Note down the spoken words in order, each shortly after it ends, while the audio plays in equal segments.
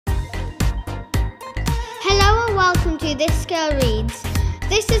welcome to This Girl Reads.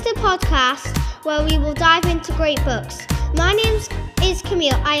 This is the podcast where we will dive into great books. My name is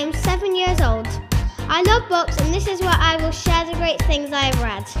Camille. I am 7 years old. I love books, and this is where I will share the great things I have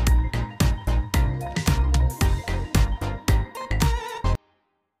read.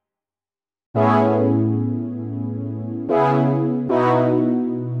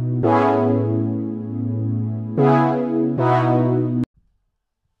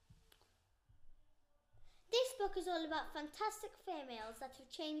 This book is all about fantastic females that have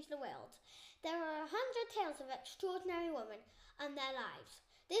changed the world. There are 100 tales of extraordinary women and their lives.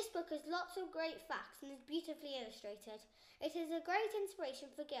 This book has lots of great facts and is beautifully illustrated. It is a great inspiration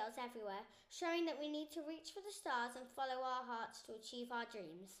for girls everywhere, showing that we need to reach for the stars and follow our hearts to achieve our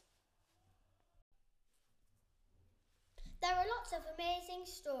dreams. There are lots of amazing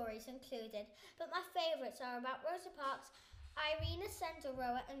stories included, but my favourites are about Rosa Parks, Irina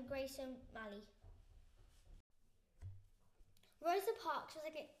Senderowa and Grace O'Malley. Rosa Parks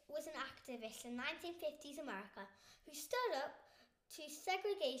was an activist in 1950s America who stood up to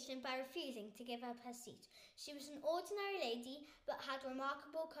segregation by refusing to give up her seat. She was an ordinary lady but had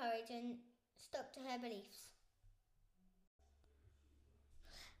remarkable courage and stuck to her beliefs.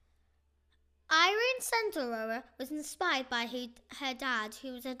 Irene Senderowa was inspired by her dad,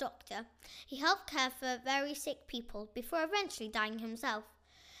 who was a doctor. He helped care for very sick people before eventually dying himself.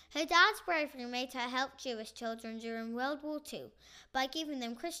 Her dad's bravery made her help Jewish children during World War II by giving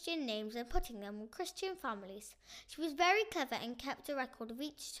them Christian names and putting them with Christian families. She was very clever and kept a record of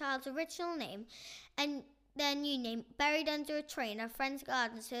each child's original name and their new name buried under a tree in her friend's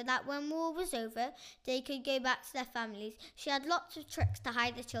garden so that when war was over, they could go back to their families. She had lots of tricks to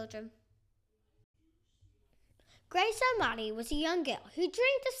hide the children. Grace O'Malley was a young girl who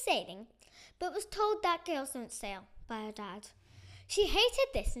dreamed of sailing, but was told that girls don't sail by her dad. She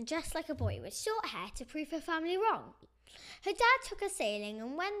hated this and dressed like a boy with short hair to prove her family wrong. Her dad took her sailing,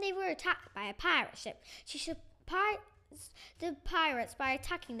 and when they were attacked by a pirate ship, she surprised the pirates by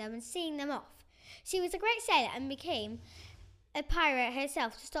attacking them and seeing them off. She was a great sailor and became a pirate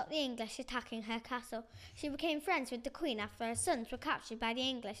herself to stop the English attacking her castle. She became friends with the Queen after her sons were captured by the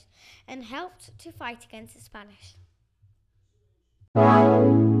English and helped to fight against the Spanish.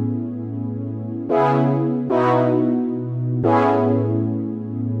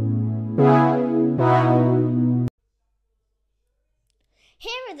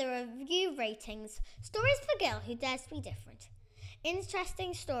 Here are the review ratings. Stories for Girl Who Dares to Be Different.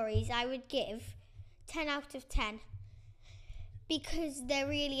 Interesting stories I would give 10 out of 10 because they're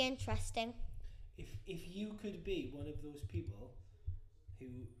really interesting. If you could be one of those people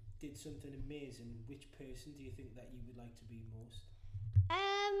who did something amazing, which person do you think that you would like to be most?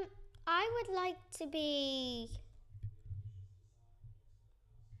 I would like to be...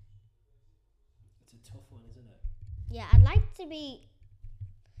 It's a tough one, isn't it? Yeah, I'd like to be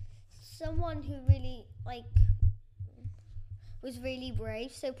someone who really, was really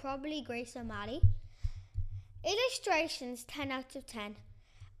brave, so probably Grace O'Malley. Illustrations, 10 out of 10.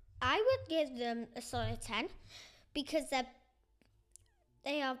 I would give them a solid 10 because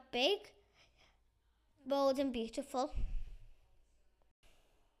they are big, bold and beautiful.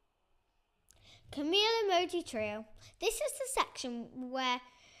 Camille Emoji Trio. This is the section where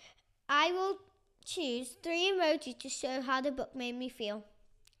I will choose 3 emojis to show how the book made me feel.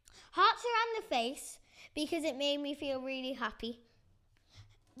 Hearts around the face because it made me feel really happy.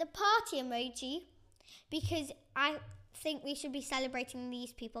 The party emoji because I think we should be celebrating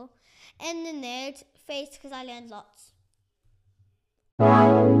these people. And the nerd face because I learned lots.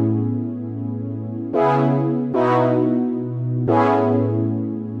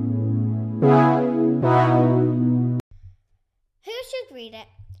 Who should read it?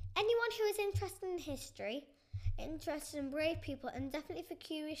 Anyone who is interested in history, interested in brave people, and definitely for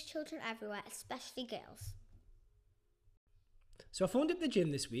curious children everywhere, especially girls. So I phoned up the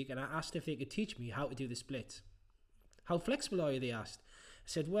gym this week and I asked if they could teach me how to do the splits. How flexible are you, they asked. I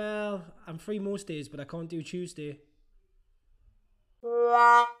said, well, I'm free most days, but I can't do Tuesday.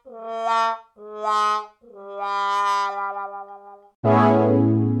 What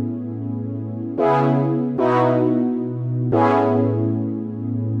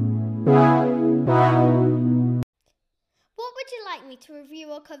would you like me to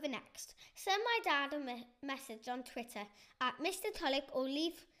review or cover next? Send my dad a message on Twitter at Mr. Tulloch or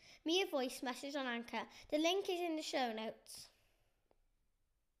leave me a voice message on Anchor. The link is in the show notes.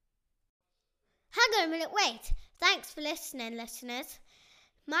 Hang on a minute, wait. Thanks for listening, listeners.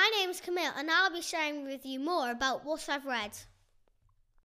 My name's Camille and I'll be sharing with you more about what I've read.